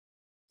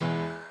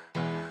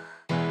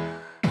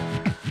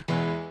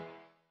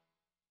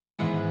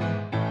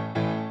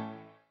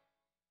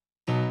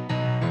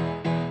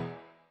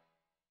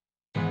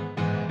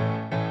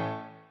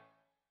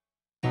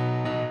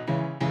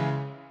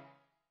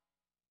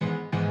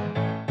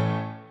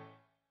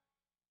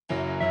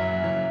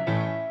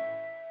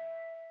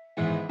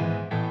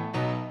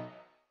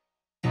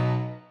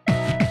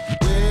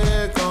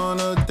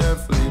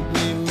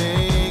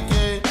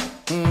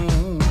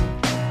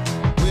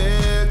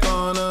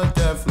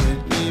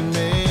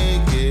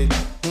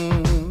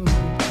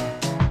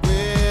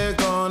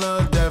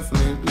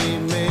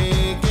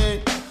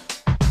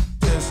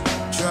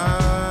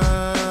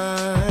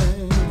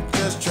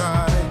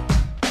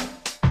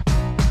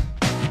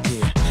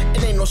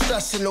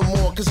stressing no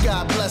more, cause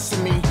God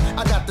blessing me.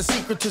 I got the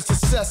secret to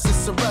success,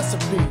 it's a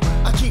recipe.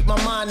 I keep my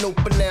mind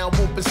open now,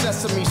 open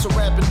sesame. So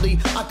rapidly,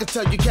 I can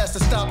tell you cats to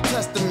stop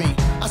testing me.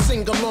 I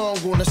sing along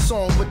on a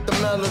song with the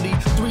melody.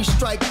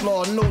 3-strike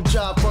law, no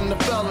job from the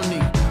felony.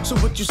 So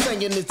what you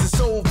saying is it's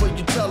over,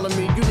 you telling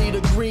me. You need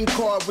a green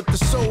card with the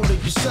soul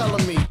that you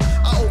selling me.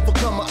 I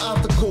overcome an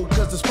obstacle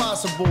cause it's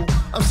possible.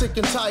 I'm sick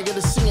and tired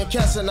of seeing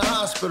cats in the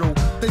hospital.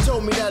 They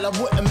told me that I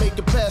wouldn't make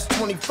it past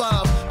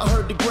 25. I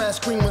heard the grass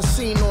green when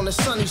seen on the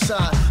sunny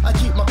side. I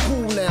keep my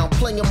cool now,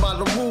 playing by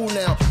the rule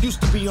now.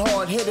 Used to be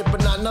hard-headed,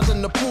 but not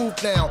nothing to prove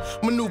now.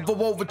 Maneuver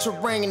over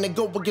terrain and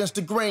go against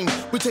the grain.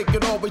 We take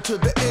it all the way to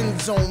the end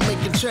zone,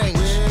 making change.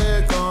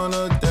 We're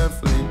gonna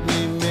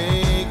definitely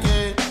make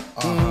it.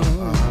 We're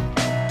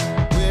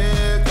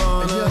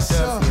gonna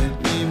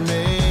definitely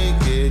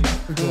make it.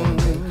 We're gonna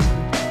make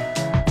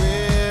it.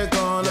 We're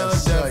gonna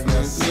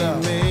definitely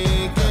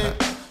make it.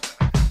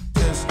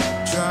 Just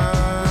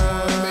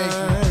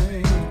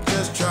try.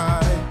 Just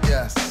try.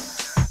 Yes.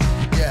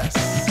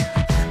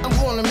 I'm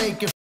gonna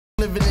make it.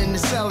 Living in the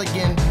cell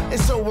again.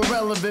 It's so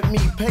irrelevant, me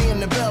paying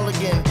the bell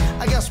again.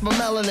 I got my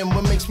melanin,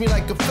 what makes me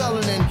like a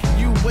felon.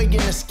 You weighing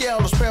the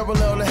scale is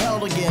parallel to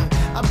hell again.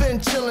 I've been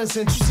chillin'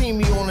 since you seen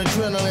me on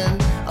adrenaline.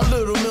 A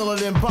little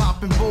militant,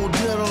 poppin', bull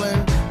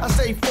diddling. I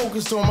stay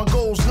focused on my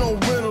goals, no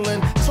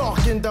riddling.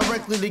 Talking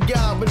directly to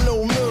God with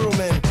no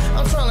middleman.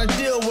 I'm trying to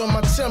deal with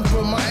my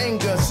temper, my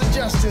anger.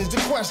 Suggestions, the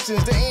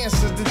questions, the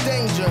answers, the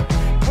danger.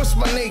 What's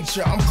my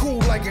nature? I'm cool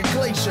like a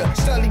glacier.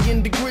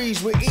 Studying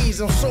degrees with ease,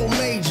 I'm so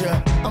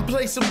major. I'm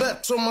placing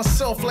bets on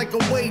myself like a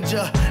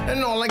wager.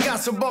 And all I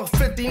got's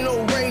 $1.50,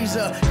 no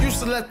razor. Used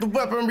to let the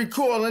weapon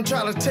recoil and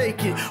try to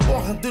take it.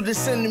 Walking through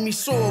this enemy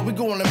sword, we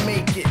gonna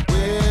make it.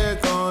 We're